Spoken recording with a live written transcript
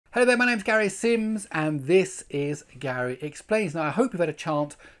Hello there, my name's Gary Sims and this is Gary Explains. Now I hope you've had a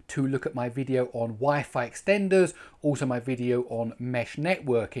chance to look at my video on Wi-Fi extenders, also my video on mesh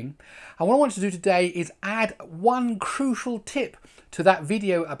networking. And what I want to do today is add one crucial tip to that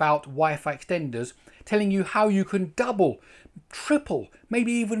video about Wi-Fi extenders, telling you how you can double, triple,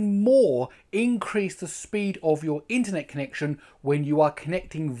 maybe even more increase the speed of your internet connection when you are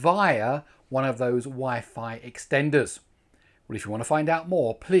connecting via one of those Wi-Fi extenders. Well, if you want to find out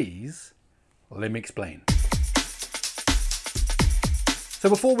more, please let me explain. So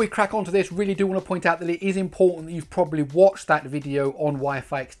before we crack on to this, really do want to point out that it is important that you've probably watched that video on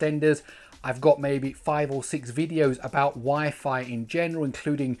Wi-Fi extenders. I've got maybe 5 or 6 videos about Wi-Fi in general,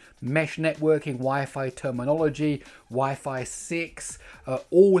 including mesh networking, Wi-Fi terminology, Wi-Fi 6,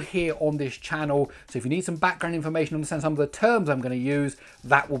 all here on this channel. So if you need some background information, understand some of the terms I'm going to use,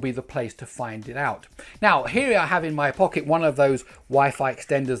 that will be the place to find it out. Now, here I have in my pocket one of those Wi-Fi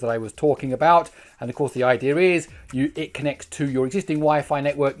extenders that I was talking about. And of course, the idea is it connects to your existing Wi-Fi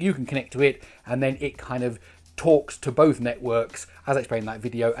network, you can connect to it, and then it kind of talks to both networks, as I explained in that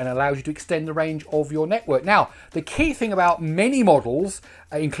video, and allows you to extend the range of your network. Now, the key thing about many models,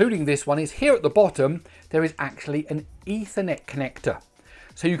 including this one, is here at the bottom, there is actually an Ethernet connector.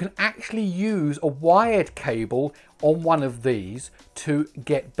 So you can actually use a wired cable on one of these to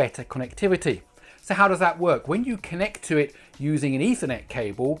get better connectivity. So how does that work? When you connect to it using an Ethernet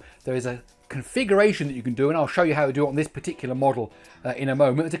cable, there is a configuration that you can do, and I'll show you how to do it on this particular model in a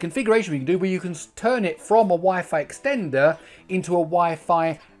moment. There's a configuration you can do where you can turn it from a Wi-Fi extender into a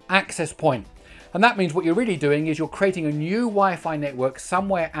Wi-Fi access point. And that means what you're really doing is you're creating a new Wi-Fi network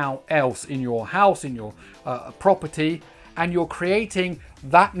somewhere else in your house, in your property, and you're creating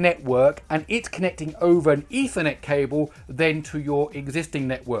that network and it's connecting over an Ethernet cable then to your existing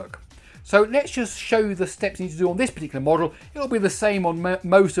network. So let's just show you the steps you need to do on this particular model. It'll be the same on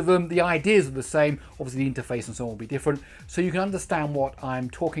most of them. The ideas are the same. Obviously the interface and so on will be different, so you can understand what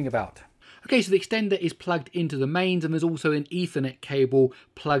I'm talking about. Okay, so the extender is plugged into the mains and there's also an Ethernet cable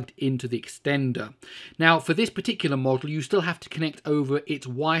plugged into the extender. Now for this particular model, you still have to connect over its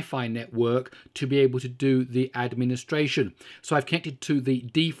Wi-Fi network to be able to do the administration. So I've connected to the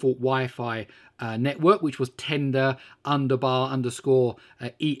default Wi-Fi network, which was tender __ext,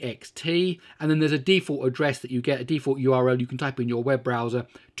 and then there's a default address that you get, a default URL you can type in your web browser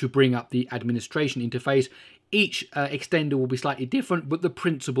to bring up the administration interface. Each extender will be slightly different, but the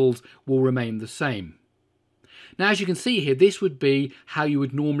principles will remain the same. Now, as you can see here, this would be how you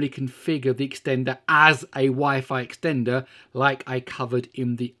would normally configure the extender as a Wi-Fi extender, like I covered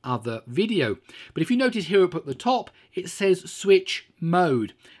in the other video. But if you notice here up at the top, it says switch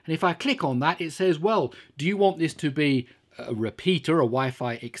mode. And if I click on that, it says, well, do you want this to be a repeater, a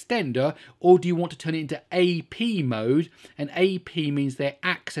Wi-Fi extender, or do you want to turn it into AP mode? And AP means their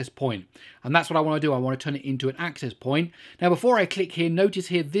access point. And that's what I want to do. I want to turn it into an access point. Now, before I click here, notice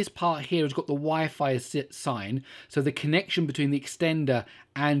here, this part here has got the Wi-Fi sign. So the connection between the extender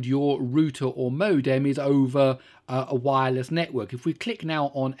and your router or modem is over a wireless network. If we click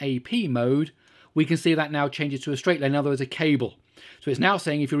now on AP mode, we can see that now changes to a straight line. In other words, a cable. So it's now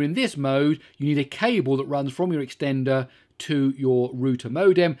saying if you're in this mode, you need a cable that runs from your extender to your router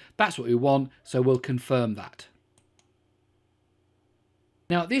modem. That's what we want, so we'll confirm that.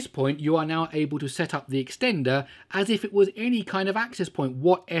 Now at this point, you are now able to set up the extender as if it was any kind of access point.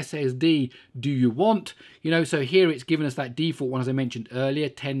 What SSD do you want? You know, so here it's given us that default one, as I mentioned earlier,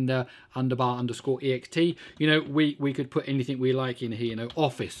 tender __ext. You know, we could put anything we like in here, you know,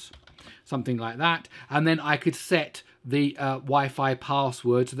 Office, something like that. And then I could set the Wi-Fi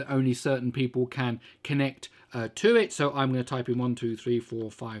password so that only certain people can connect to it. So I'm going to type in 1 2 3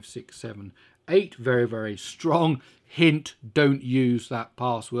 4 5 6 7 8. Very, very strong. Hint, don't use that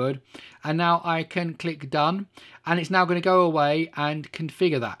password. And now I can click done, and it's now going to go away and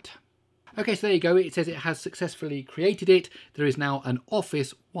configure that. Okay, so there you go. It says it has successfully created it. There is now an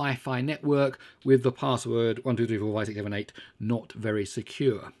Office Wi-Fi network with the password 1 2 3 4 5 6 7 8 not very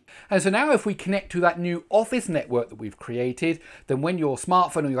secure. And so now if we connect to that new Office network that we've created, then when your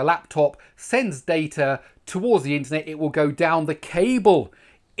smartphone or your laptop sends data towards the internet, it will go down the cable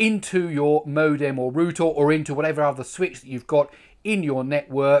into your modem or router or into whatever other switch that you've got in your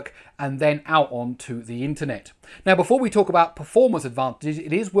network and then out onto the internet. Now, before we talk about performance advantages,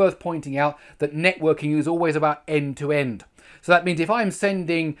 it is worth pointing out that networking is always about end-to-end. So that means if I'm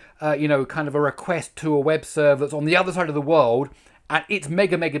sending, you know, kind of a request to a web server that's on the other side of the world and it's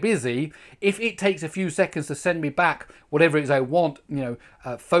mega busy, if it takes a few seconds to send me back whatever it is I want,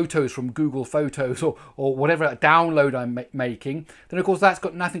 photos from Google Photos or whatever download I'm making, then of course that's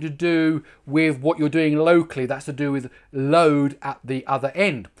got nothing to do with what you're doing locally. That's to do with load at the other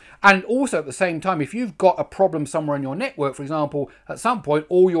end. And also at the same time, if you've got a problem somewhere in your network, for example, at some point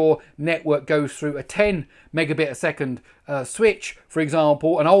all your network goes through a 10 megabit a second switch, for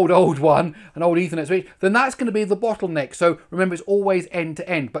example, an old one, an old Ethernet switch, then that's going to be the bottleneck. So remember, it's always end to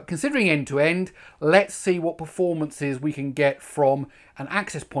end. But considering end to end, let's see what performances we can get from an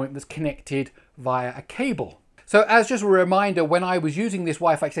access point that's connected via a cable. So as just a reminder, when I was using this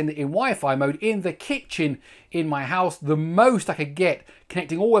Wi-Fi extender in Wi-Fi mode in the kitchen in my house, the most I could get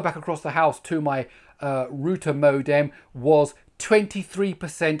connecting all the way back across the house to my router modem was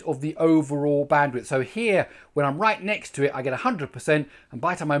 23% of the overall bandwidth. So here, when I'm right next to it, I get 100%, and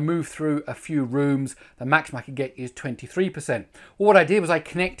by the time I move through a few rooms, the maximum I can get is 23%. Well, what I did was I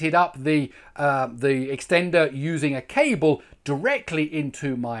connected up the extender using a cable directly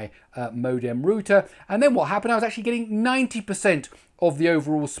into my modem router, and then what happened, I was actually getting 90% of the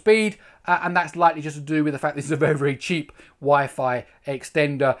overall speed, and that's likely just to do with the fact this is a very cheap Wi-Fi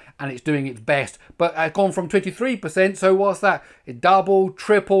extender and it's doing its best. But I've gone from 23%, so what's that? It doubled,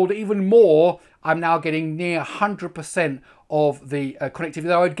 tripled, even more. I'm now getting near 100% of the connectivity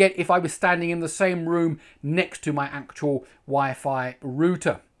that I would get if I was standing in the same room next to my actual Wi-Fi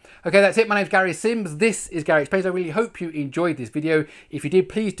router. Okay, that's it. My name's Gary Sims. This is Gary Explains. I really hope you enjoyed this video. If you did,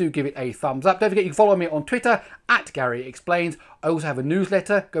 please do give it a thumbs up. Don't forget you can follow me on Twitter at Gary Explains. I also have a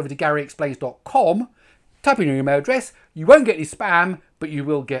newsletter. Go over to GaryExplains.com. Type in your email address. You won't get any spam, but you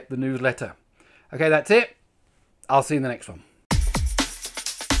will get the newsletter. Okay, that's it. I'll see you in the next one.